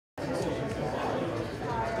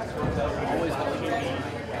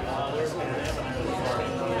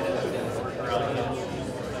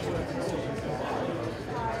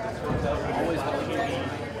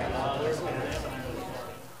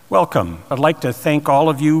Welcome. I'd like to thank all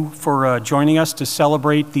of you for joining us to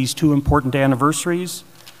celebrate these two important anniversaries.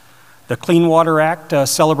 The Clean Water Act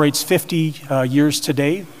celebrates 50 years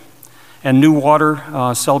today, and New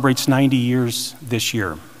Water celebrates 90 years this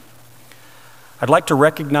year. I'd like to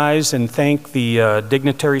recognize and thank the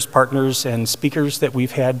dignitaries, partners, and speakers that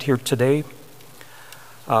we've had here today.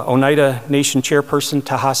 Oneida Nation Chairperson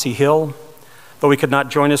Tahasi Hill. Though he could not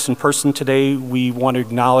join us in person today, we want to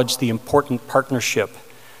acknowledge the important partnership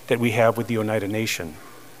that we have with the Oneida Nation.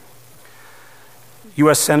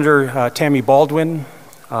 U.S. Senator Tammy Baldwin,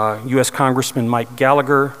 U.S. Congressman Mike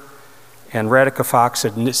Gallagher, and Radhika Fox,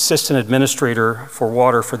 Assistant Administrator for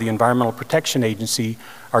Water for the Environmental Protection Agency,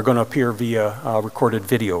 are going to appear via recorded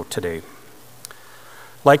video today.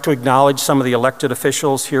 I'd like to acknowledge some of the elected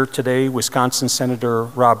officials here today: Wisconsin Senator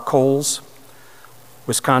Rob Coles,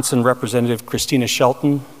 Wisconsin Representative Christina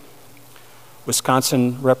Shelton,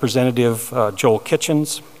 Wisconsin Representative Joel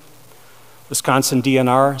Kitchens, Wisconsin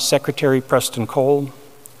DNR Secretary Preston Cole,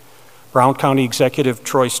 Brown County Executive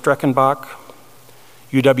Troy Streckenbach,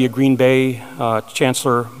 UW Green Bay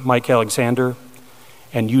Chancellor Mike Alexander,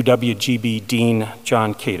 and UWGB Dean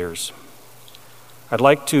John Caters. I'd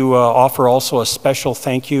like to offer also a special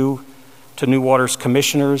thank you to New Water's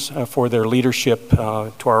commissioners for their leadership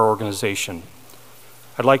to our organization.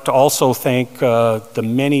 I'd like to also thank the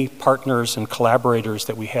many partners and collaborators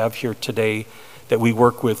that we have here today that we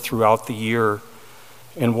work with throughout the year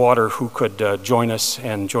in water who could join us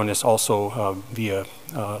also via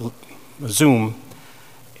Zoom,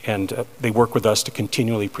 and they work with us to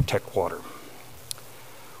continually protect water.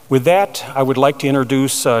 With that, I would like to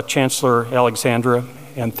introduce Chancellor Alexandra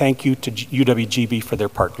and thank you to UWGB for their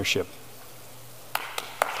partnership.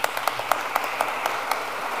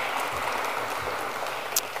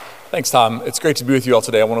 Thanks, Tom. It's great to be with you all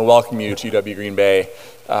today. I want to welcome you to UW Green Bay.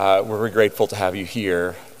 We're very grateful to have you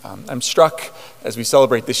here. I'm struck as we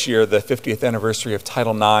celebrate this year the 50th anniversary of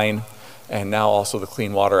Title IX and now also the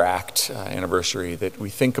Clean Water Act anniversary, that we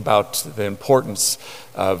think about the importance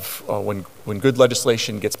of when good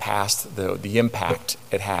legislation gets passed, the impact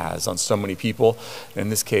it has on so many people, and in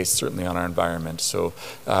this case, certainly on our environment. So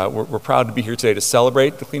we're proud to be here today to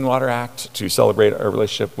celebrate the Clean Water Act, to celebrate our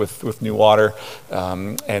relationship with New Water,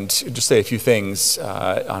 and just say a few things in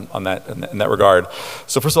that regard.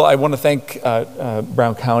 So first of all, I want to thank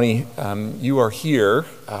Brown County. You are here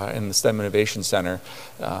in the STEM Innovation Center.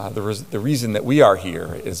 The reason that we are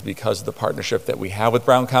here is because of the partnership that we have with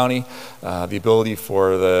Brown County, the ability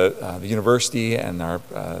for the university and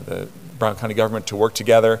the Brown County government to work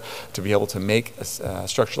together to be able to make a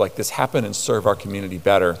structure like this happen and serve our community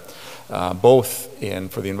better, both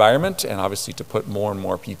for the environment and obviously to put more and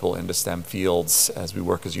more people into STEM fields as we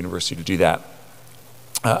work as a university to do that.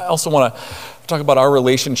 I also want to talk about our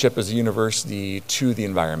relationship as a university to the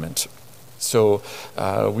environment. So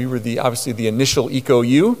we were obviously the initial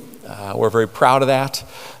EcoU. We're very proud of that,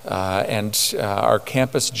 and our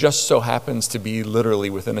campus just so happens to be literally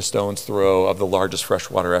within a stone's throw of the largest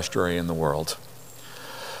freshwater estuary in the world.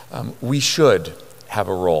 We should have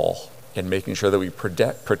a role in making sure that we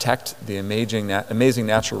protect the amazing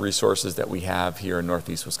natural resources that we have here in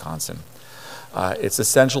Northeast Wisconsin. It's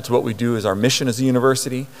essential to what we do as our mission as a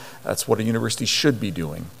university. That's what a university should be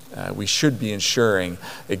doing. We should be ensuring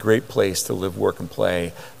a great place to live, work, and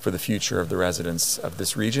play for the future of the residents of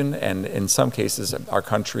this region, and in some cases, our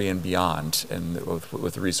country and beyond, and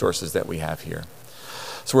with the resources that we have here.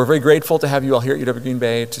 So we're very grateful to have you all here at UW Green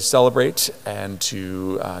Bay to celebrate and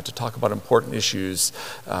to talk about important issues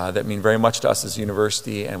that mean very much to us as a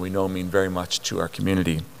university, and we know mean very much to our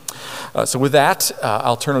community. So with that,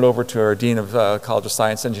 I'll turn it over to our Dean of College of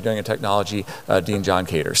Science, Engineering, and Technology, Dean John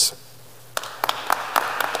Caters.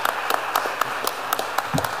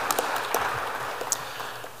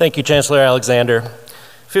 Thank you, Chancellor Alexander.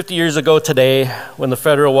 50 years ago today, when the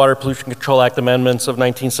Federal Water Pollution Control Act amendments of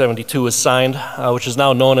 1972 was signed, which is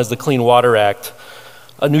now known as the Clean Water Act,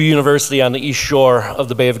 a new university on the east shore of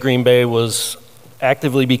the Bay of Green Bay was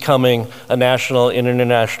actively becoming a national and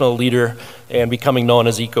international leader and becoming known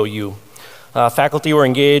as EcoU. Faculty were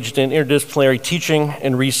engaged in interdisciplinary teaching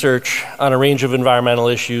and research on a range of environmental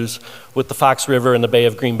issues, with the Fox River and the Bay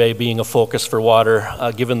of Green Bay being a focus for water,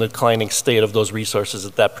 given the declining state of those resources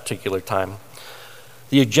at that particular time.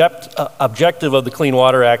 The objective of the Clean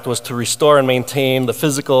Water Act was to restore and maintain the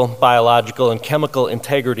physical, biological, and chemical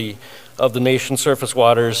integrity of the nation's surface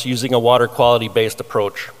waters using a water quality-based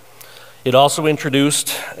approach. It also introduced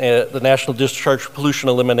the National Discharge Pollution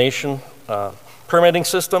Elimination permitting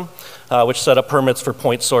system, which set up permits for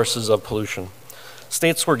point sources of pollution.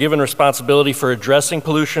 States were given responsibility for addressing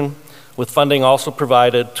pollution, with funding also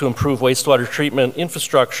provided to improve wastewater treatment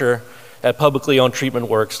infrastructure at publicly owned treatment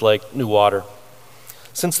works like New Water.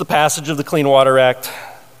 Since the passage of the Clean Water Act,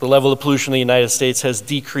 the level of pollution in the United States has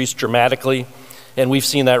decreased dramatically, and we've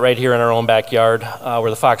seen that right here in our own backyard, where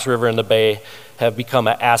the Fox River and the Bay have become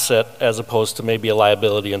an asset as opposed to maybe a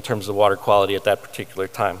liability in terms of water quality at that particular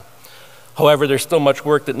time. However, there's still much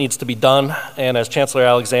work that needs to be done, and as Chancellor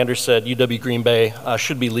Alexander said, UW Green Bay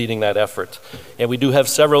should be leading that effort. And we do have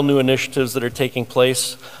several new initiatives that are taking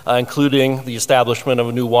place, including the establishment of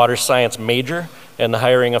a new water science major and the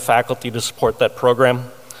hiring of faculty to support that program.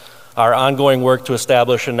 Our ongoing work to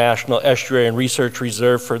establish a national estuary and research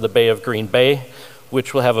reserve for the Bay of Green Bay,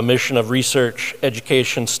 which will have a mission of research,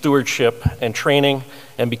 education, stewardship, and training,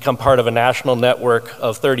 and become part of a national network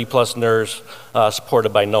of 30+ NERS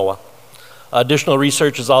supported by NOAA. Additional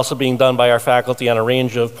research is also being done by our faculty on a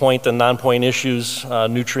range of point and non-point issues,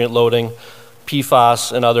 nutrient loading,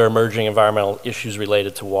 PFAS, and other emerging environmental issues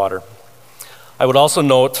related to water. I would also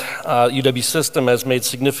note UW System has made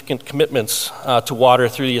significant commitments to water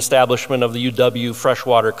through the establishment of the UW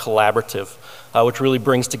Freshwater Collaborative, which really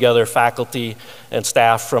brings together faculty and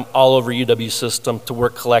staff from all over UW System to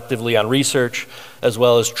work collectively on research, as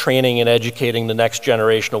well as training and educating the next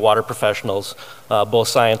generation of water professionals, both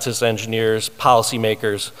scientists, engineers,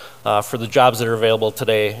 policymakers, for the jobs that are available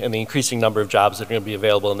today and the increasing number of jobs that are going to be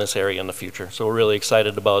available in this area in the future. So we're really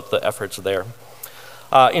excited about the efforts there.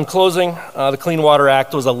 In closing, the Clean Water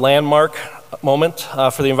Act was a landmark moment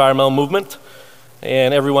for the environmental movement,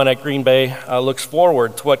 and everyone at Green Bay looks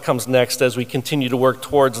forward to what comes next as we continue to work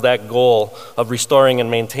towards that goal of restoring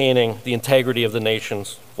and maintaining the integrity of the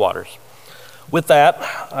nation's waters. With that,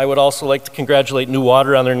 I would also like to congratulate New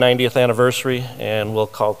Water on their 90th anniversary, and we'll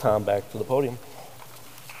call Tom back to the podium.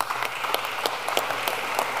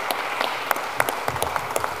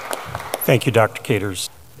 Thank you, Dr. Caters.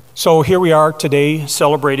 So here we are today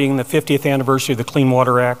celebrating the 50th anniversary of the Clean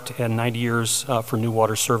Water Act and 90 years for New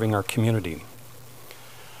Water serving our community.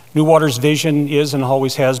 New Water's vision is and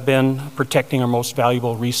always has been protecting our most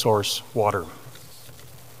valuable resource, water.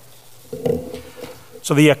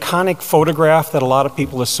 So the iconic photograph that a lot of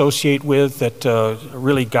people associate with that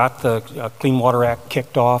really got the Clean Water Act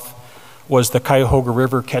kicked off was the Cuyahoga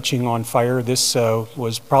River catching on fire. This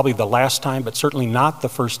was probably the last time, but certainly not the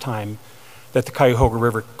first time that the Cuyahoga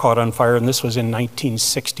River caught on fire, and this was in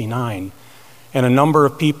 1969. And a number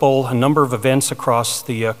of people, a number of events across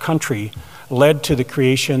the country led to the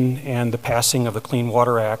creation and the passing of the Clean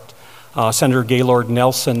Water Act. Senator Gaylord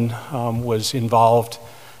Nelson was involved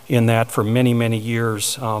in that for many, many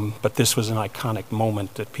years, but this was an iconic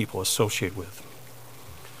moment that people associate with.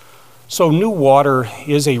 So New Water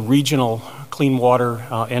is a regional clean water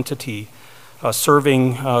entity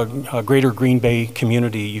serving a greater Green Bay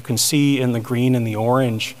community. You can see in the green and the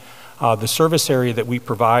orange the service area that we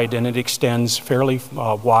provide, and it extends fairly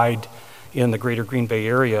wide in the greater Green Bay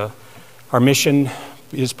area. Our mission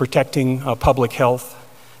is protecting public health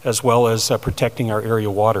as well as protecting our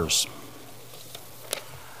area waters.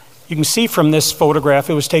 You can see from this photograph,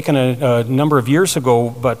 it was taken a number of years ago,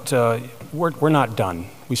 but we're not done.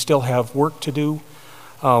 We still have work to do.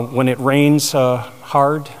 When it rains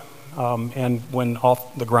hard and when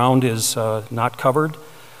the ground is not covered,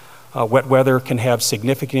 wet weather can have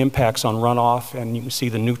significant impacts on runoff, and you can see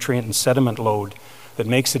the nutrient and sediment load that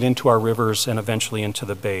makes it into our rivers and eventually into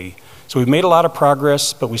the bay. So we've made a lot of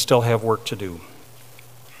progress, but we still have work to do.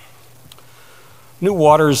 New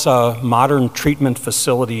Water's modern treatment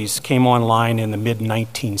facilities came online in the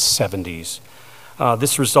mid-1970s.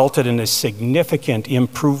 This resulted in a significant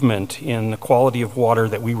improvement in the quality of water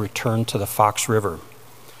that we returned to the Fox River.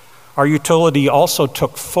 Our utility also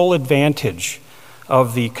took full advantage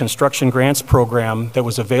of the construction grants program that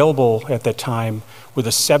was available at that time with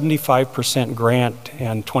a 75% grant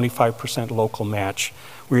and 25% local match.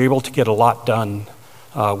 We were able to get a lot done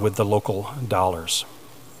with the local dollars.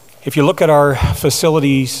 If you look at our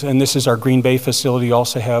facilities, and this is our Green Bay facility, we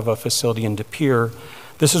also have a facility in De Pere.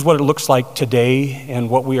 This is what it looks like today,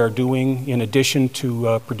 and what we are doing in addition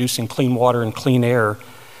to producing clean water and clean air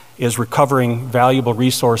is recovering valuable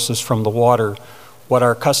resources from the water. What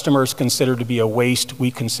our customers consider to be a waste,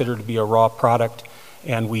 we consider to be a raw product,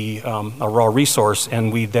 and a raw resource,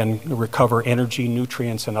 and we then recover energy,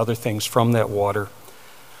 nutrients, and other things from that water.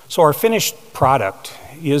 So our finished product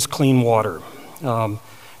is clean water.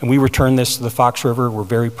 And we return this to the Fox River. We're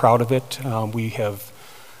very proud of it. We have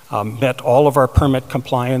met all of our permit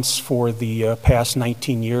compliance for the past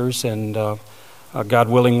 19 years, and God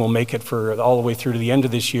willing, we'll make it for all the way through to the end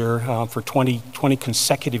of this year for 20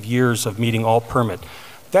 consecutive years of meeting all permit.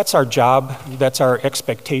 That's our job. That's our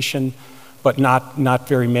expectation but not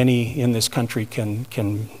very many in this country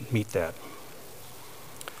can meet that.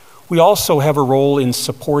 We also have a role in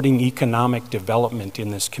supporting economic development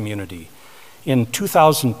in this community. In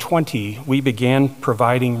 2020, we began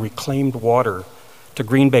providing reclaimed water to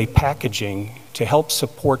Green Bay Packaging to help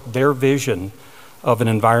support their vision of an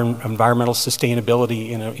environmental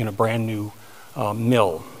sustainability in a brand new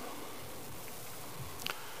mill.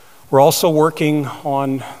 We're also working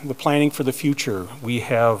on the planning for the future.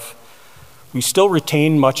 We still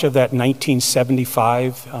retain much of that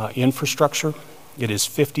 1975 infrastructure. It is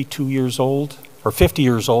 52 years old, or 50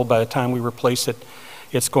 years old by the time we replace it.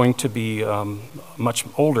 It's going to be much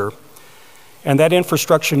older. And that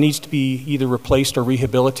infrastructure needs to be either replaced or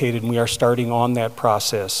rehabilitated, and we are starting on that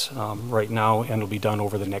process right now, and it'll be done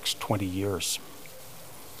over the next 20 years.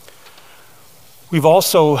 We've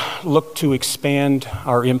also looked to expand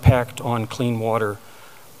our impact on clean water.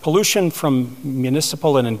 Pollution from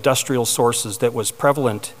municipal and industrial sources that was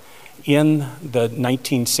prevalent in the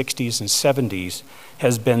 1960s and 70s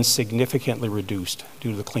has been significantly reduced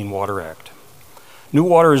due to the Clean Water Act. New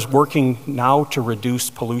Water is working now to reduce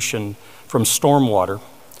pollution from stormwater.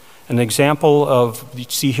 An example of, you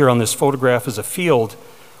see here on this photograph, is a field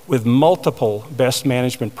with multiple best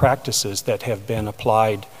management practices that have been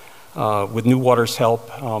applied with New Water's help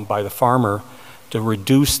by the farmer to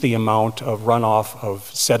reduce the amount of runoff of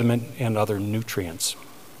sediment and other nutrients.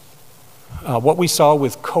 What we saw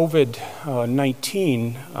with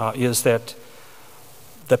COVID-19 is that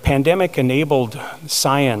the pandemic enabled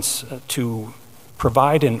science to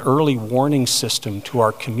provide an early warning system to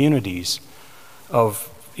our communities of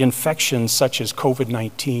infections such as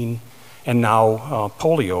COVID-19 and now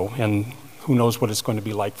polio, and who knows what it's going to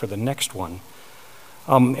be like for the next one.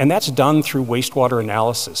 And that's done through wastewater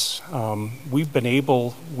analysis. We've been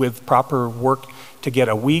able, with proper work, to get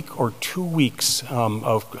a week or 2 weeks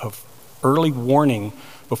of early warning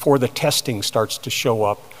before the testing starts to show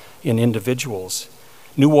up in individuals.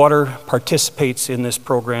 New Water participates in this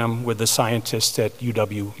program with the scientists at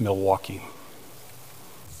UW-Milwaukee.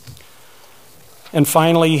 And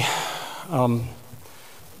finally,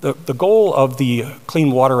 the goal of the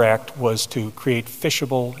Clean Water Act was to create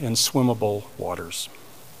fishable and swimmable waters.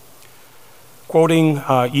 Quoting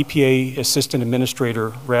EPA Assistant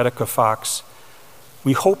Administrator Radhika Fox,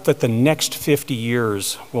 "We hope that the next 50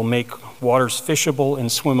 years will make waters fishable and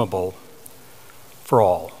swimmable for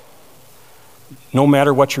all. No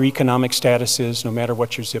matter what your economic status is, no matter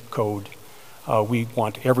what your zip code, we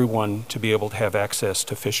want everyone to be able to have access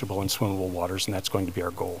to fishable and swimmable waters, and that's going to be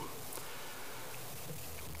our goal."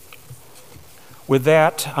 With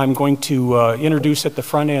that, I'm going to introduce at the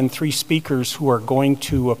front end 3 speakers who are going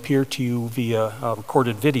to appear to you via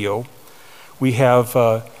recorded video. We have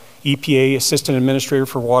EPA Assistant Administrator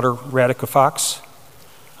for Water Radhika Fox,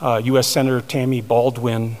 U.S. Senator Tammy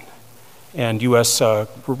Baldwin, and U.S.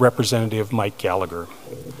 Representative Mike Gallagher.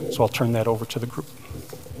 So I'll turn that over to the group.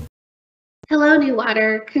 Hello, New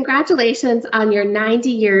Water. Congratulations on your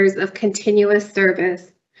 90 years of continuous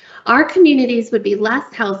service. Our communities would be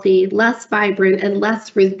less healthy, less vibrant, and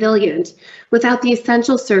less resilient without the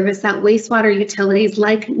essential service that wastewater utilities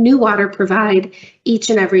like New Water provide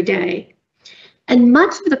each and every day. And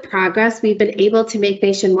much of the progress we've been able to make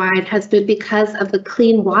nationwide has been because of the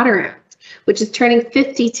Clean Water Act, which is turning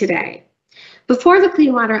 50 today. Before the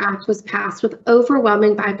Clean Water Act was passed with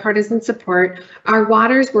overwhelming bipartisan support, our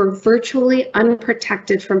waters were virtually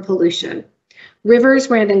unprotected from pollution.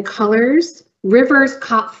 Rivers ran in colors, rivers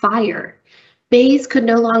caught fire, bays could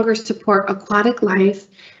no longer support aquatic life,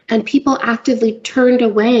 and people actively turned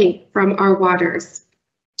away from our waters.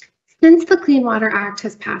 Since the Clean Water Act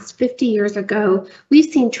has passed 50 years ago,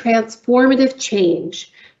 we've seen transformative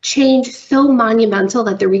change so monumental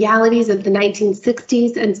that the realities of the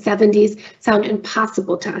 1960s and 70s sound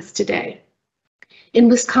impossible to us today. In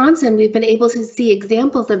Wisconsin, we've been able to see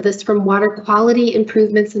examples of this, from water quality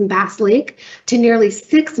improvements in Bass Lake to nearly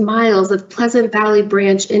 6 miles of Pleasant Valley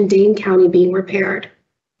Branch in Dane County being repaired.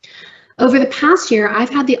 Over the past year, I've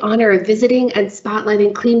had the honor of visiting and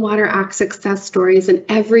spotlighting Clean Water Act success stories in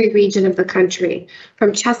every region of the country,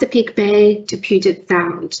 from Chesapeake Bay to Puget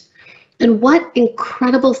Sound. And what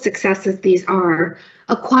incredible successes these are.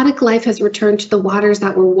 Aquatic life has returned to the waters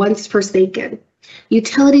that were once forsaken.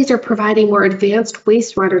 Utilities are providing more advanced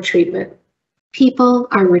wastewater treatment. People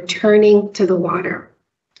are returning to the water.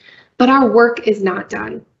 But our work is not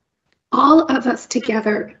done. All of us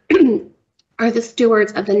together are the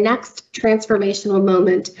stewards of the next transformational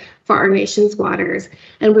moment for our nation's waters,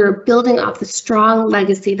 and we're building off the strong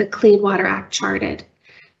legacy the Clean Water Act charted.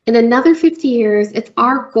 In another 50 years, it's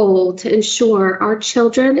our goal to ensure our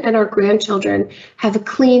children and our grandchildren have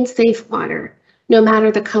clean, safe water, no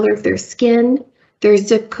matter the color of their skin, their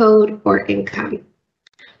zip code, or income.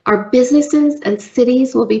 Our businesses and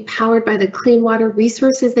cities will be powered by the clean water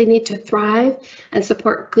resources they need to thrive and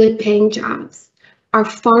support good paying jobs. Our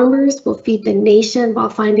farmers will feed the nation while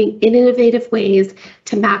finding innovative ways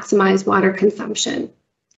to maximize water consumption.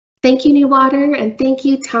 Thank you, New Water, and thank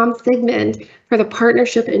you, Tom Sigmund, for the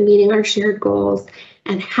partnership in meeting our shared goals,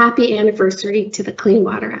 and happy anniversary to the Clean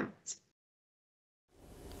Water Act.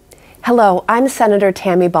 Hello, I'm Senator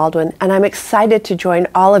Tammy Baldwin, and I'm excited to join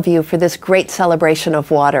all of you for this great celebration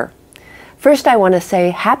of water. First, I want to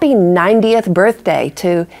say happy 90th birthday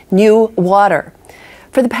to New Water.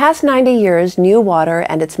 For the past 90 years, New Water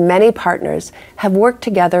and its many partners have worked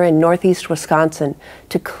together in Northeast Wisconsin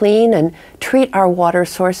to clean and treat our water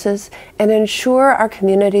sources and ensure our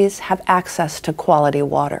communities have access to quality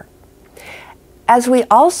water. As we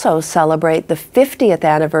also celebrate the 50th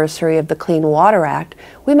anniversary of the Clean Water Act,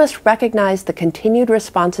 we must recognize the continued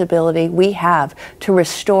responsibility we have to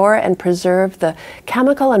restore and preserve the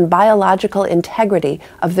chemical and biological integrity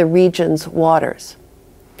of the region's waters.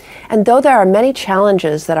 And though there are many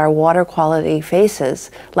challenges that our water quality faces,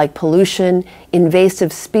 like pollution,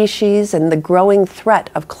 invasive species, and the growing threat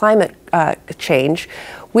of climate change,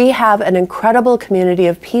 we have an incredible community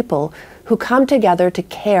of people who come together to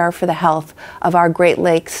care for the health of our Great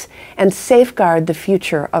Lakes and safeguard the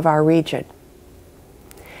future of our region.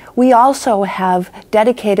 We also have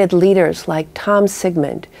dedicated leaders like Tom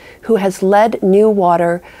Sigmund, who has led New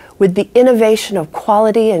Water with the innovation of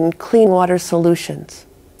quality and clean water solutions.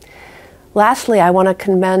 Lastly, I want to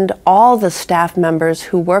commend all the staff members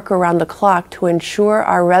who work around the clock to ensure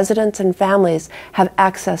our residents and families have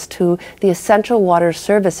access to the essential water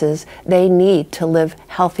services they need to live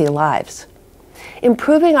healthy lives.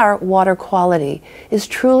 Improving our water quality is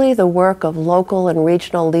truly the work of local and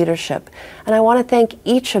regional leadership, and I want to thank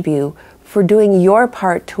each of you for doing your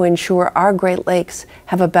part to ensure our Great Lakes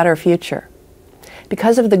have a better future.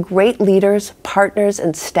 Because of the great leaders, partners,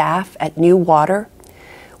 and staff at New Water,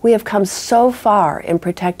 we have come so far in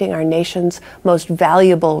protecting our nation's most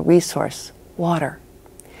valuable resource, water.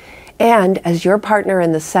 And as your partner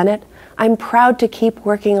in the Senate, I'm proud to keep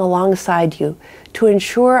working alongside you to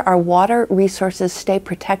ensure our water resources stay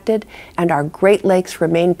protected and our Great Lakes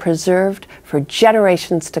remain preserved for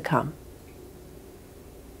generations to come.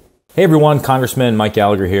 Hey everyone, Congressman Mike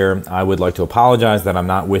Gallagher here. I would like to apologize that I'm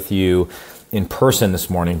not with you in person this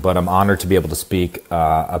morning, but I'm honored to be able to speak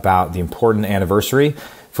about the important anniversary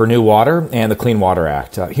for New Water and the Clean Water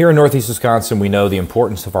Act. Here in Northeast Wisconsin, we know the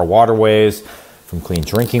importance of our waterways, from clean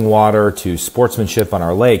drinking water to sportsmanship on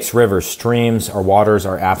our lakes, rivers, streams. Our waters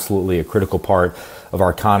are absolutely a critical part of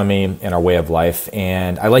our economy and our way of life.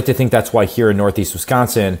 And I like to think that's why here in Northeast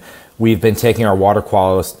Wisconsin, we've been taking our water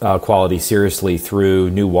quality seriously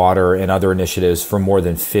through New Water and other initiatives for more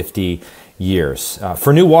than 50 years.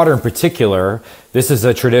 For New Water in particular, this is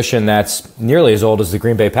a tradition that's nearly as old as the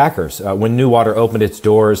Green Bay Packers. When New Water opened its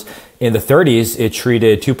doors in the 30s, it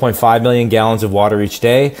treated 2.5 million gallons of water each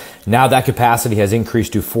day. Now that capacity has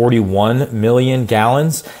increased to 41 million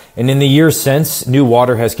gallons. And in the years since, New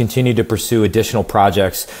Water has continued to pursue additional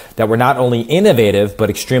projects that were not only innovative, but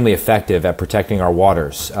extremely effective at protecting our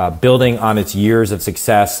waters. Building on its years of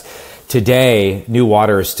success, today, New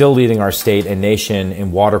Water is still leading our state and nation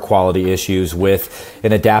in water quality issues with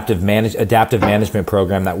an adaptive management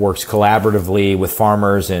program that works collaboratively with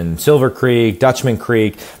farmers in Silver Creek, Dutchman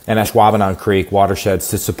Creek, and Ashwaubenon Creek watersheds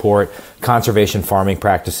to support conservation farming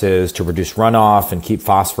practices, to reduce runoff and keep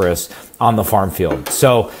phosphorus on the farm field.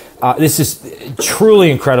 So this is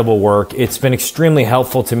truly incredible work. It's been extremely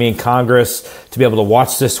helpful to me in Congress to be able to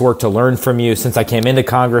watch this work, to learn from you. Since I came into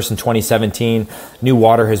Congress in 2017, New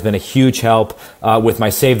Water has been a huge help with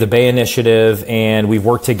my Save the Bay initiative, and we've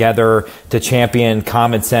worked together to champion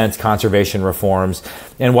common sense conservation reforms.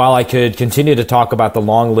 And while I could continue to talk about the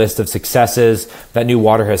long list of successes that New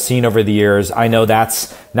Water has seen over the years, I know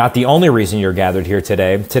that's not the only reason you're gathered here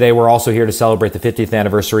today. Today, we're also here to celebrate the 50th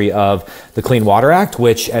anniversary of the Clean Water Act,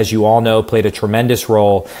 which, as you all know, played a tremendous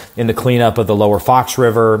role in the cleanup of the Lower Fox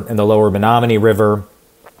River and the Lower Menominee River.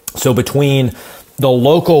 So between the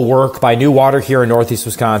local work by New Water here in Northeast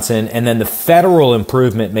Wisconsin and then the federal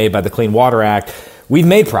improvement made by the Clean Water Act, we've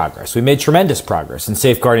made progress. We made tremendous progress in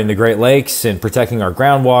safeguarding the Great Lakes and protecting our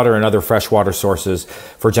groundwater and other freshwater sources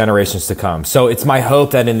for generations to come. So it's my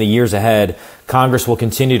hope that in the years ahead, Congress will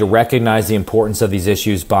continue to recognize the importance of these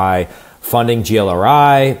issues by funding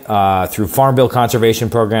GLRI through Farm Bill conservation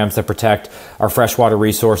programs that protect our freshwater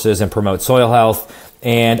resources and promote soil health,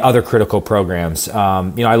 and other critical programs.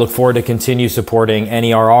 I look forward to continue supporting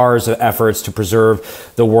NERR's efforts to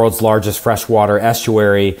preserve the world's largest freshwater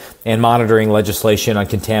estuary and monitoring legislation on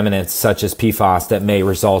contaminants such as PFAS that may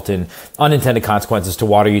result in unintended consequences to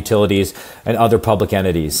water utilities and other public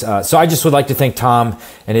entities. So I just would like to thank Tom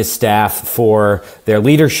and his staff for their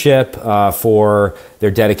leadership, for their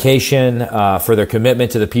dedication, for their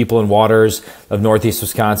commitment to the people and waters of Northeast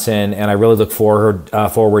Wisconsin, and I really look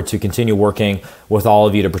forward to continue working with all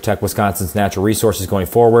of you to protect Wisconsin's natural resources going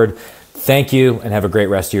forward. Thank you, and have a great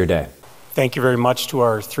rest of your day. Thank you very much to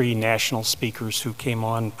our three national speakers who came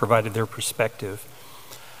on and provided their perspective.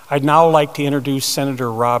 I'd now like to introduce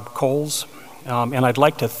Senator Rob Coles, and I'd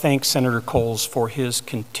like to thank Senator Coles for his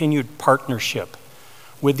continued partnership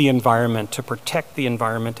with the environment to protect the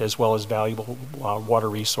environment as well as valuable water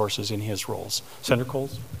resources in his roles. Senator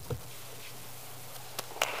Coles.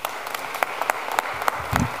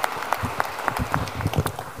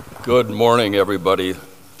 Good morning, everybody.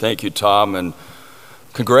 Thank you, Tom, and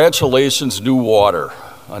congratulations, New Water,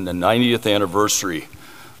 on the 90th anniversary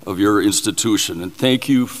of your institution. And thank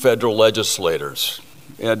you, federal legislators,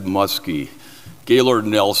 Ed Muskie, Gaylord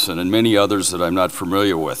Nelson, and many others that I'm not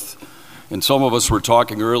familiar with. And some of us were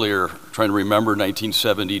talking earlier, trying to remember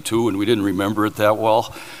 1972, and we didn't remember it that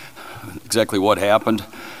well, exactly what happened.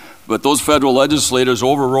 But those federal legislators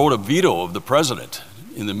overrode a veto of the president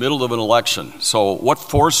in the middle of an election. So what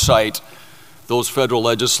foresight those federal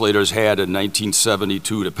legislators had in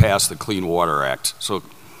 1972 to pass the Clean Water Act. So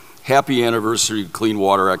happy anniversary Clean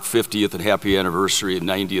Water Act 50th, and happy anniversary and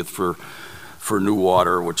 90th for New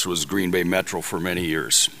Water, which was Green Bay Metro for many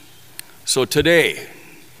years. So today,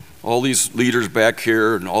 all these leaders back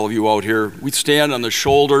here and all of you out here, we stand on the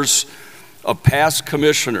shoulders of past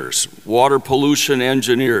commissioners, water pollution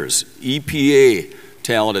engineers, EPA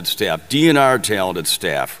talented staff, DNR talented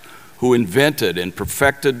staff, who invented and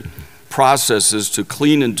perfected processes to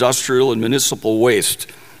clean industrial and municipal waste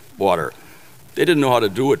water. They didn't know how to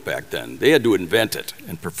do it back then. They had to invent it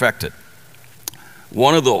and perfect it.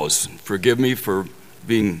 One of those, forgive me for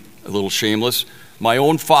being a little shameless, my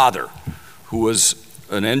own father, who was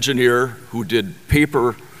an engineer who did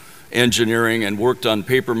paper engineering and worked on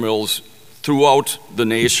paper mills throughout the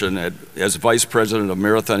nation as vice president of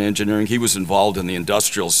Marathon Engineering. He was involved in the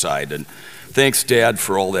industrial side, and thanks, Dad,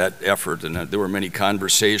 for all that effort. And there were many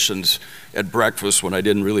conversations at breakfast when I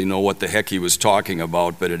didn't really know what the heck he was talking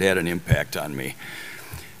about, but it had an impact on me.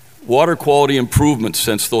 Water quality improvements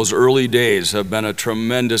since those early days have been a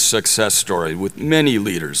tremendous success story with many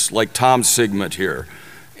leaders like Tom Sigmund here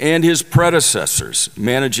and his predecessors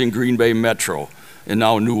managing Green Bay Metro and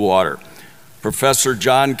now New Water. Professor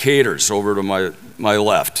John Caters over to my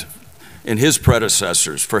left and his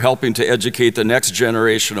predecessors for helping to educate the next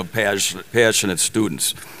generation of passionate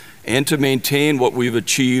students and to maintain what we've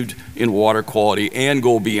achieved in water quality and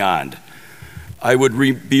go beyond. I would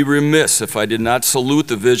be remiss if I did not salute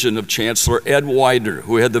the vision of Chancellor Ed Widener,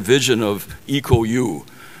 who had the vision of EcoU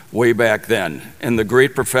way back then, and the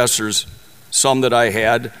great professors, some that I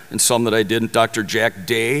had and some that I didn't, Dr. Jack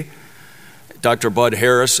Day, Dr. Bud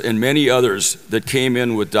Harris, and many others that came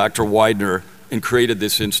in with Dr. Widener and created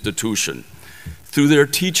this institution. Through their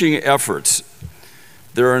teaching efforts,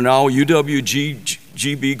 there are now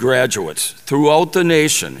UWGB graduates throughout the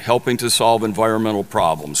nation helping to solve environmental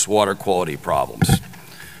problems, water quality problems,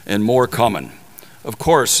 and more coming. Of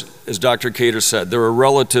course, as Dr. Cater said, there are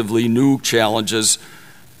relatively new challenges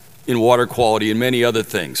in water quality and many other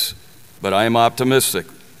things, but I am optimistic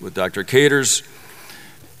with Dr. Caters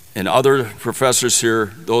and other professors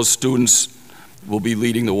here, those students will be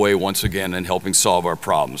leading the way once again and helping solve our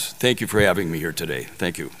problems. Thank you for having me here today.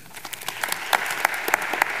 Thank you.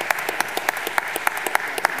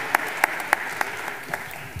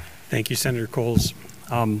 Thank you, Senator Coles.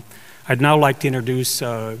 I'd now like to introduce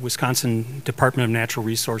Wisconsin Department of Natural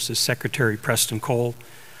Resources Secretary Preston Cole.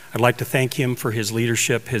 I'd like to thank him for his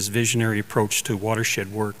leadership, his visionary approach to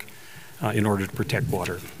watershed work in order to protect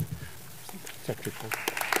water. Secretary Cole.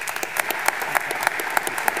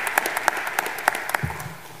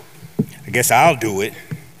 I guess I'll do it.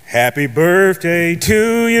 Happy birthday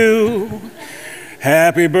to you.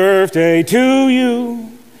 Happy birthday to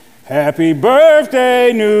you. Happy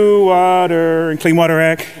birthday, New Water and Clean Water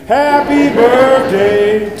Act. Happy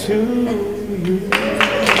birthday to you.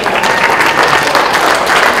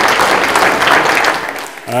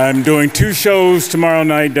 I'm doing 2 shows tomorrow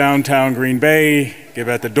night downtown Green Bay. Give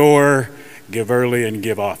at the door, give early, and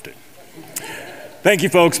give often. Thank you,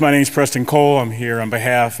 folks. My name is Preston Cole. I'm here on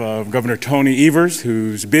behalf of Governor Tony Evers,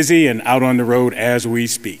 who's busy and out on the road as we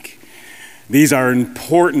speak. These are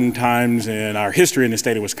important times in our history in the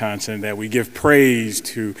state of Wisconsin that we give praise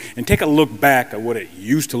to and take a look back at what it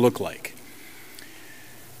used to look like.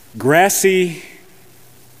 Grassy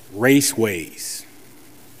raceways,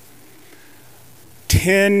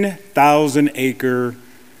 10,000 acre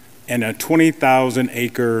and a 20,000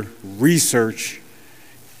 acre research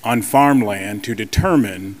on farmland to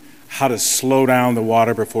determine how to slow down the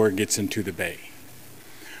water before it gets into the bay.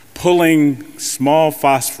 Pulling small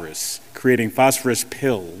phosphorus, creating phosphorus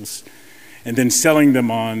pills, and then selling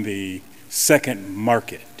them on the second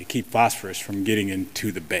market to keep phosphorus from getting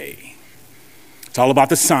into the bay. It's all about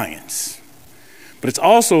the science, but it's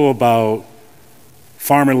also about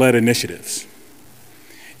farmer-led initiatives.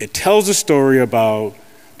 It tells a story about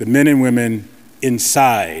the men and women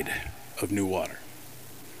inside of New Water.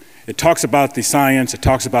 It talks about the science, it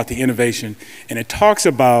talks about the innovation, and it talks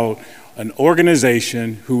about an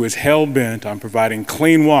organization who is hell-bent on providing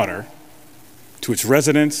clean water to its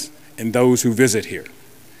residents and those who visit here.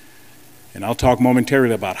 And I'll talk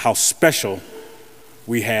momentarily about how special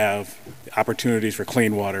we have the opportunities for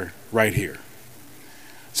clean water right here.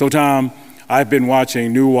 So Tom, I've been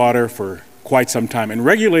watching New Water for quite some time, and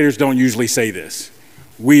regulators don't usually say this.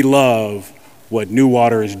 We love what New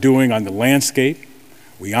Water is doing on the landscape.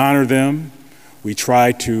 We honor them. We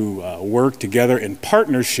try to work together in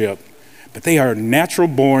partnership, but they are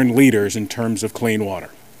natural-born leaders in terms of clean water.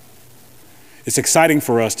 It's exciting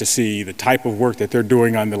for us to see the type of work that they're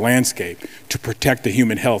doing on the landscape to protect the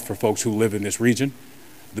human health for folks who live in this region,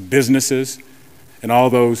 the businesses, and all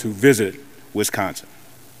those who visit Wisconsin.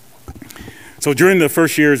 So during the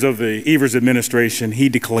first years of the Evers administration, he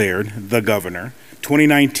declared, the governor,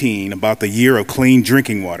 2019 about the year of clean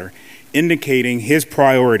drinking water, indicating his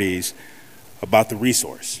priorities about the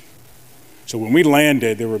resource. So when we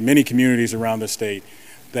landed, there were many communities around the state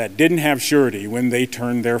that didn't have surety when they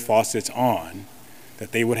turned their faucets on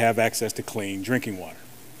that they would have access to clean drinking water.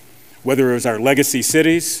 Whether it was our legacy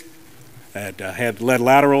cities that had lead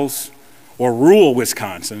laterals, or rural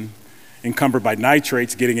Wisconsin encumbered by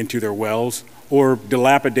nitrates getting into their wells, or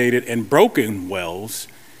dilapidated and broken wells,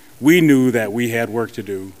 we knew that we had work to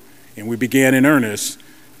do, and we began in earnest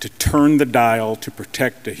to turn the dial to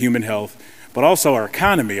protect the human health, but also our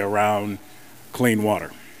economy around clean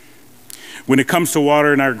water. When it comes to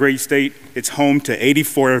water in our great state, it's home to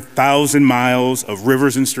 84,000 miles of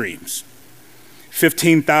rivers and streams,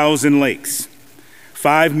 15,000 lakes,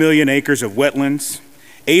 5 million acres of wetlands,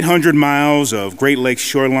 800 miles of Great Lakes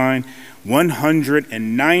shoreline,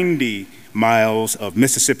 190 miles of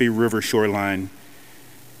Mississippi River shoreline,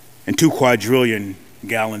 and 2 quadrillion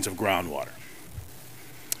gallons of groundwater.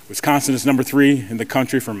 Wisconsin is number 3 in the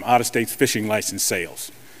country from out-of-state fishing license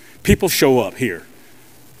sales. People show up here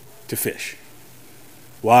to fish.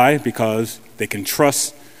 Why? Because they can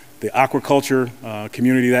trust the aquaculture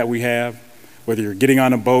community that we have, whether you're getting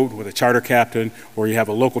on a boat with a charter captain, or you have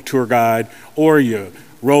a local tour guide, or you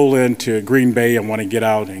roll into Green Bay and want to get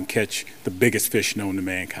out and catch the biggest fish known to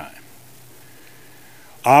mankind.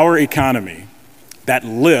 Our economy, that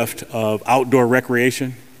lift of outdoor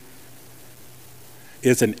recreation,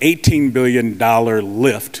 is an $18 billion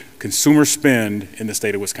lift consumer spend in the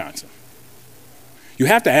state of Wisconsin. You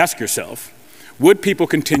have to ask yourself, would people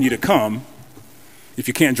continue to come if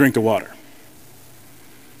you can't drink the water?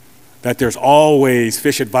 That there's always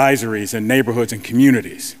fish advisories in neighborhoods and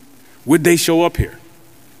communities. Would they show up here?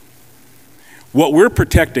 What we're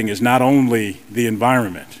protecting is not only the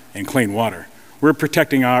environment and clean water, we're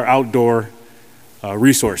protecting our outdoor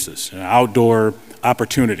resources and outdoor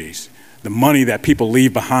opportunities, the money that people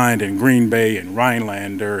leave behind in Green Bay and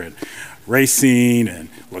Rhinelander and Racine and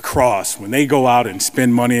La Crosse, when they go out and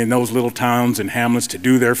spend money in those little towns and hamlets to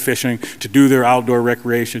do their fishing, to do their outdoor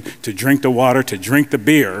recreation, to drink the water, to drink the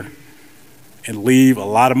beer, and leave a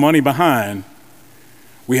lot of money behind,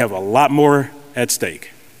 we have a lot more at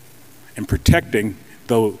stake in protecting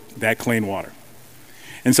that clean water.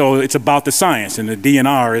 And so it's about the science, and the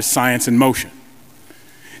DNR is science in motion.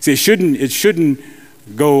 See, it shouldn't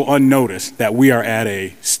go unnoticed that we are at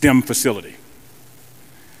a STEM facility.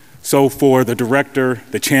 So for the director,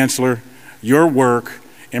 the chancellor, your work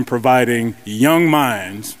in providing young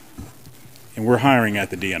minds, and we're hiring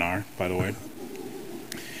at the DNR, by the way,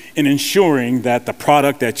 in ensuring that the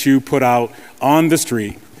product that you put out on the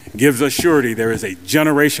street gives us surety there is a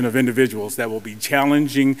generation of individuals that will be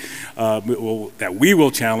challenging, that we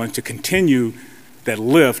will challenge to continue that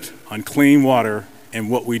lift on clean water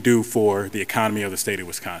and what we do for the economy of the state of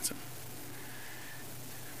Wisconsin.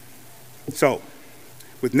 So,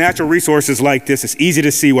 with natural resources like this, it's easy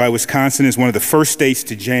to see why Wisconsin is one of the first states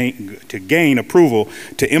to gain approval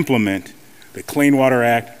to implement the Clean Water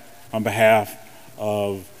Act on behalf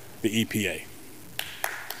of the EPA.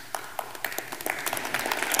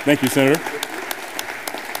 Thank you, Senator.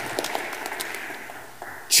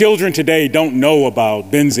 Children today don't know about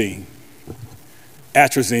benzene,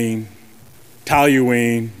 atrazine,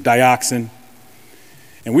 toluene, dioxin,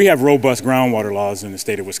 and we have robust groundwater laws in the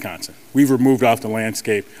state of Wisconsin. We've removed off the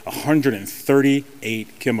landscape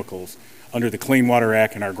 138 chemicals under the Clean Water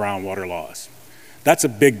Act and our groundwater laws. That's a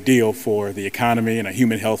big deal for the economy and the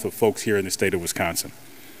human health of folks here in the state of Wisconsin.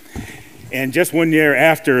 And just 1 year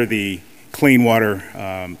after the Clean Water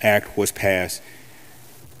Act was passed,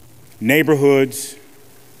 neighborhoods,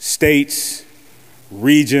 states,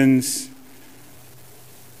 regions,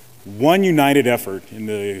 one united effort in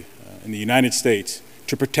the United States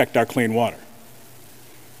to protect our clean water.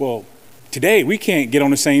 Well, today we can't get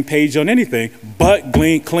on the same page on anything but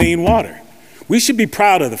clean water. We should be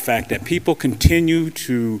proud of the fact that people continue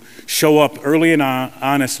to show up early and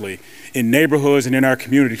honestly in neighborhoods and in our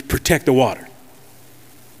community to protect the water.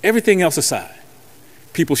 Everything else aside,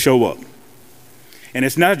 people show up. And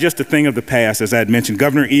it's not just a thing of the past. As I had mentioned,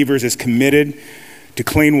 Governor Evers is committed to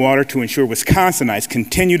clean water to ensure Wisconsinites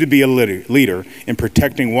continue to be a leader in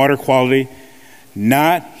protecting water quality,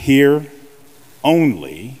 not here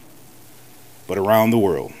only, but around the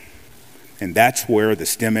world. And that's where the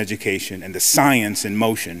STEM education and the science in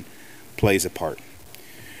motion plays a part.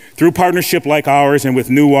 Through partnership like ours and with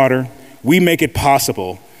New Water, we make it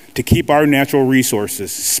possible to keep our natural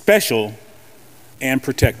resources special and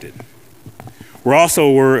protected. We're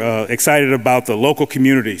also excited about the local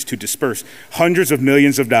communities to disperse hundreds of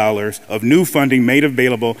millions of dollars of new funding made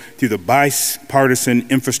available through the bipartisan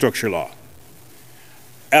infrastructure law.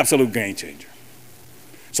 Absolute game changer.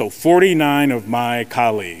 So 49 of my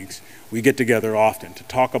colleagues, we get together often to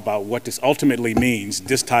talk about what this ultimately means,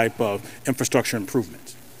 this type of infrastructure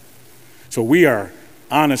improvements. So we are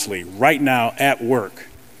honestly right now at work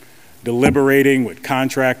deliberating with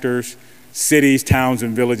contractors, cities, towns,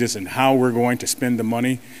 and villages, and how we're going to spend the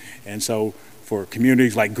money. And so for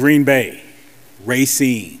communities like Green Bay,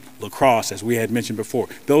 Racine, La Crosse, as we had mentioned before,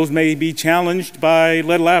 those may be challenged by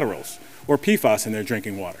lead laterals or PFAS in their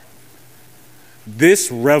drinking water. This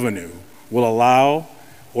revenue will allow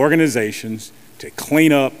organizations to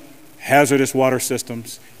clean up hazardous water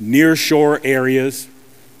systems, near shore areas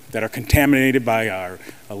that are contaminated by our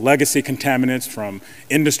legacy contaminants from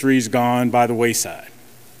industries gone by the wayside,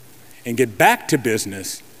 and get back to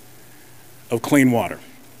business of clean water.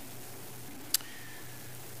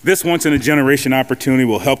 This once-in-a-generation opportunity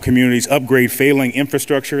will help communities upgrade failing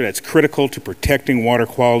infrastructure that's critical to protecting water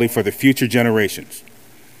quality for the future generations.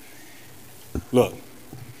 Look,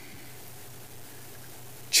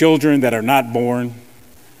 children that are not born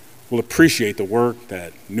will appreciate the work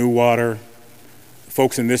that New Water, the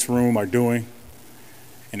folks in this room are doing,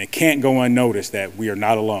 and it can't go unnoticed that we are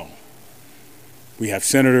not alone. We have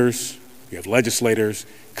senators, we have legislators,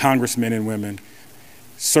 congressmen and women,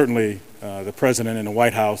 certainly the president in the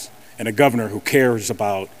White House, and a governor who cares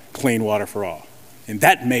about clean water for all. And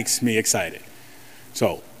that makes me excited.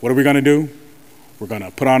 So what are we going to do? We're going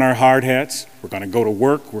to put on our hard hats. We're going to go to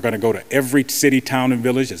work. We're going to go to every city, town, and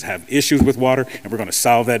village that have issues with water, and we're going to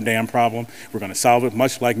solve that damn problem. We're going to solve it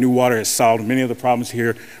much like New Water has solved many of the problems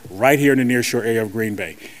here, right here in the nearshore area of Green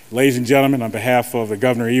Bay. Ladies and gentlemen, on behalf of the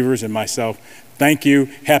Governor Evers and myself, thank you.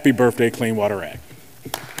 Happy birthday, Clean Water Act.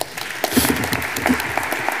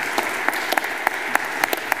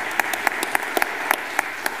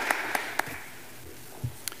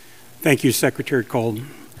 Thank you, Secretary Cole.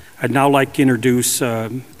 I'd now like to introduce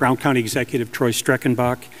Brown County Executive Troy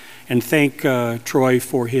Streckenbach and thank Troy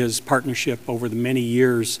for his partnership over the many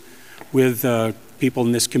years with people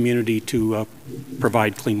in this community to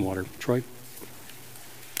provide clean water. Troy?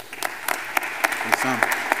 Thanks, Tom.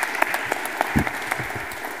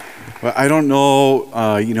 Well, I don't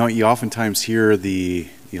know, you oftentimes hear the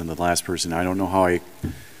last person. I don't know how I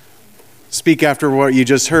speak after what you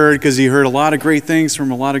just heard, because you heard a lot of great things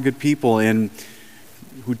from a lot of good people and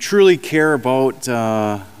who truly care about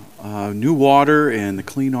New Water and the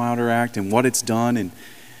Clean Water Act and what it's done. And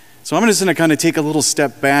so I'm just going to kind of take a little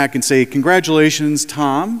step back and say congratulations,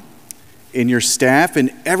 Tom, and your staff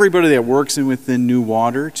and everybody that works within New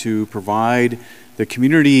Water to provide the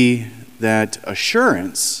community that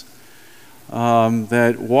assurance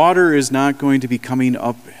that water is not going to be coming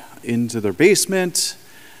up into their basement,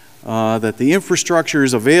 that the infrastructure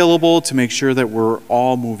is available to make sure that we're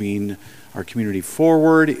all moving our community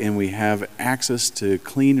forward and we have access to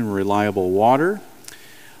clean and reliable water.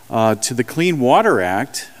 To the Clean Water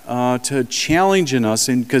Act, to challenging us,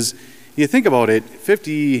 because You think about it,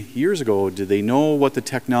 50 years ago, did they know what the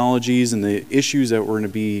technologies and the issues that were going to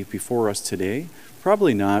be before us today?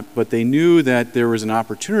 Probably not, but they knew that there was an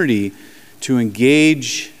opportunity to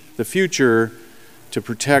engage the future to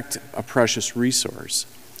protect a precious resource.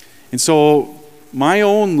 And so my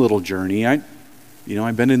own little journey, I've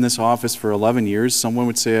been in this office for 11 years. Someone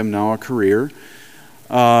would say I'm now a career.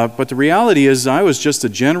 But the reality is I was just a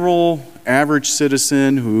general average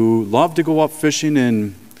citizen who loved to go up fishing,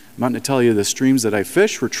 and I'm not going to tell you the streams that I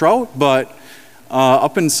fish for trout, but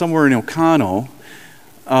up in somewhere in Oconto.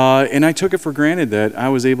 And I took it for granted that I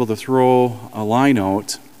was able to throw a line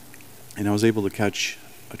out and I was able to catch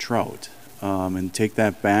a trout and take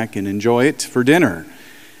that back and enjoy it for dinner.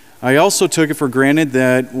 I also took it for granted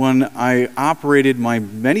that when I operated my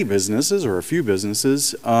many businesses, or a few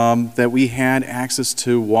businesses, that we had access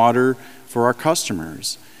to water for our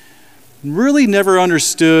customers. Really never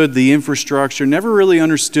understood the infrastructure, never really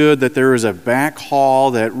understood that there was a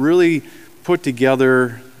backhaul that really put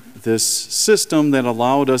together this system that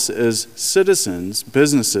allowed us as citizens,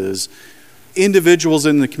 businesses, individuals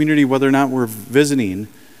in the community, whether or not we're visiting,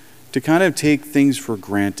 to kind of take things for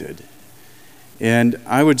granted. And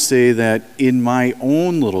I would say that in my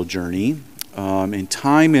own little journey, and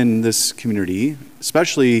time in this community,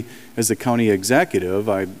 especially as the county executive,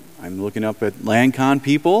 I'm looking up at LandCon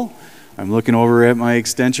people, I'm looking over at my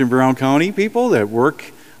Extension Brown County people that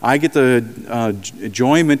work. I get the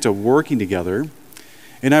enjoyment of working together.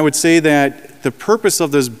 And I would say that the purpose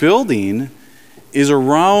of this building is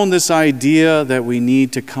around this idea that we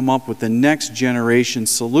need to come up with the next generation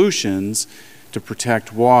solutions to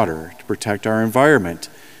protect water, to protect our environment,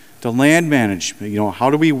 to land management.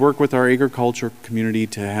 How do we work with our agriculture community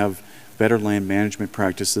to have better land management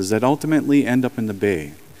practices that ultimately end up in the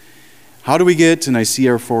bay? How do we get, and I see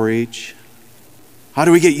our 4-H, how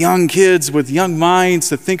do we get young kids with young minds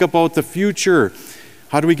to think about the future?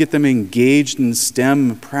 How do we get them engaged in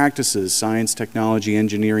STEM practices, science, technology,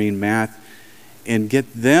 engineering, math, and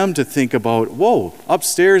get them to think about, whoa,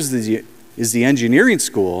 upstairs is the engineering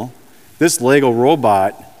school. This Lego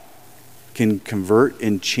robot can convert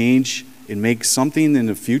and change and make something in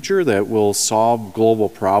the future that will solve global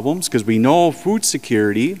problems, because we know food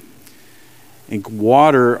security and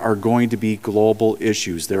water are going to be global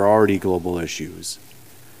issues. They're already global issues.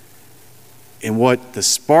 And what the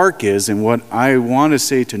spark is, and what I want to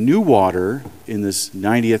say to New Water in this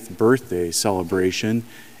 90th birthday celebration,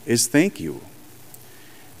 is thank you.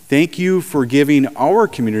 Thank you for giving our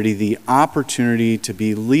community the opportunity to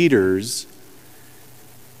be leaders,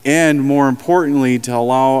 and more importantly, to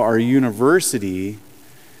allow our university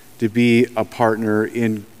to be a partner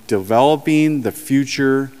in developing the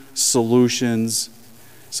future solutions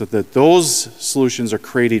so that those solutions are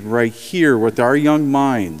created right here with our young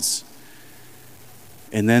minds.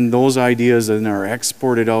 And then those ideas then are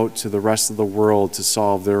exported out to the rest of the world to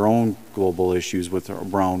solve their own global issues with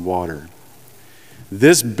around water.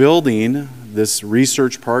 This building, this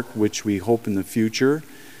research park, which we hope in the future,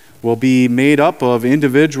 will be made up of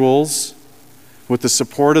individuals with the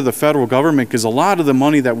support of the federal government, because a lot of the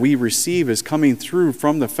money that we receive is coming through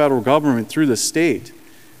from the federal government through the state.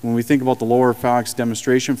 When we think about the Lower Fox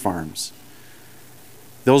demonstration farms,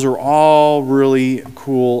 those are all really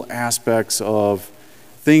cool aspects of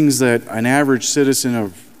things that an average citizen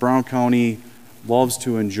of Brown County loves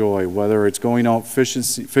to enjoy, whether it's going out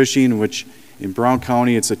fishing, which in Brown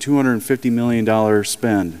County it's a $250 million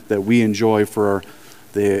spend that we enjoy for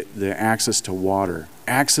the access to water.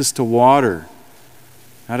 Access to water.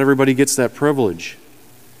 Not everybody gets that privilege.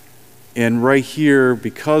 And right here,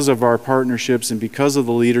 because of our partnerships and because of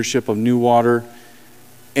the leadership of New Water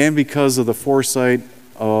and because of the foresight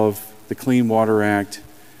of the Clean Water Act,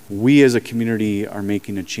 we as a community are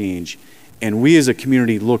making a change. And we as a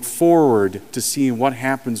community look forward to seeing what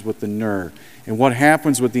happens with the NER and what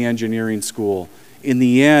happens with the engineering school. In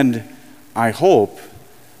the end, I hope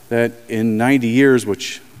that in 90 years,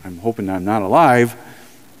 which I'm hoping I'm not alive,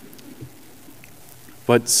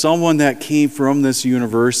 but someone that came from this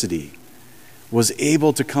university was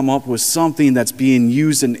able to come up with something that's being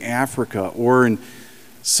used in Africa or in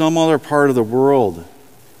some other part of the world.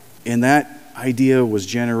 And that idea was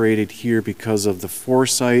generated here because of the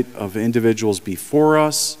foresight of individuals before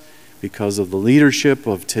us, because of the leadership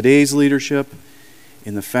of today's leadership,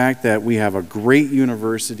 and the fact that we have a great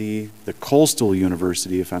university, the Coastal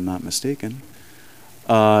University, if I'm not mistaken.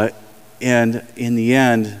 And in the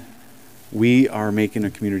end, we are making a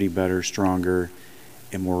community better, stronger,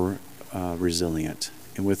 and more resilient.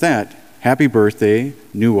 And with that, happy birthday,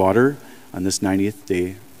 New Water, on this 90th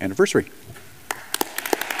day anniversary.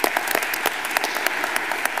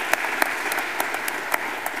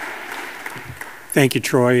 Thank you,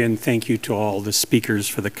 Troy, and thank you to all the speakers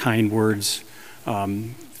for the kind words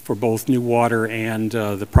for both New Water and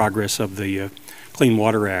the progress of the Clean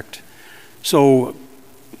Water Act. So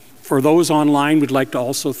for those online, we'd like to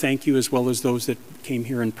also thank you, as well as those that came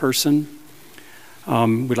here in person.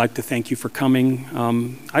 We'd like to thank you for coming.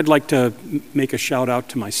 I'd like to make a shout out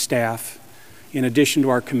to my staff. In addition to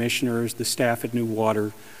our commissioners, the staff at New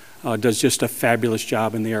Water does just a fabulous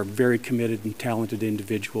job, and they are very committed and talented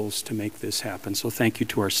individuals to make this happen. So thank you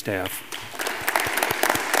to our staff.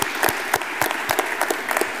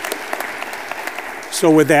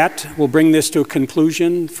 So with that, we'll bring this to a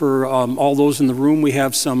conclusion. For all those in the room, we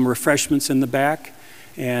have some refreshments in the back,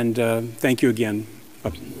 and thank you again.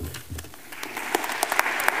 Bye.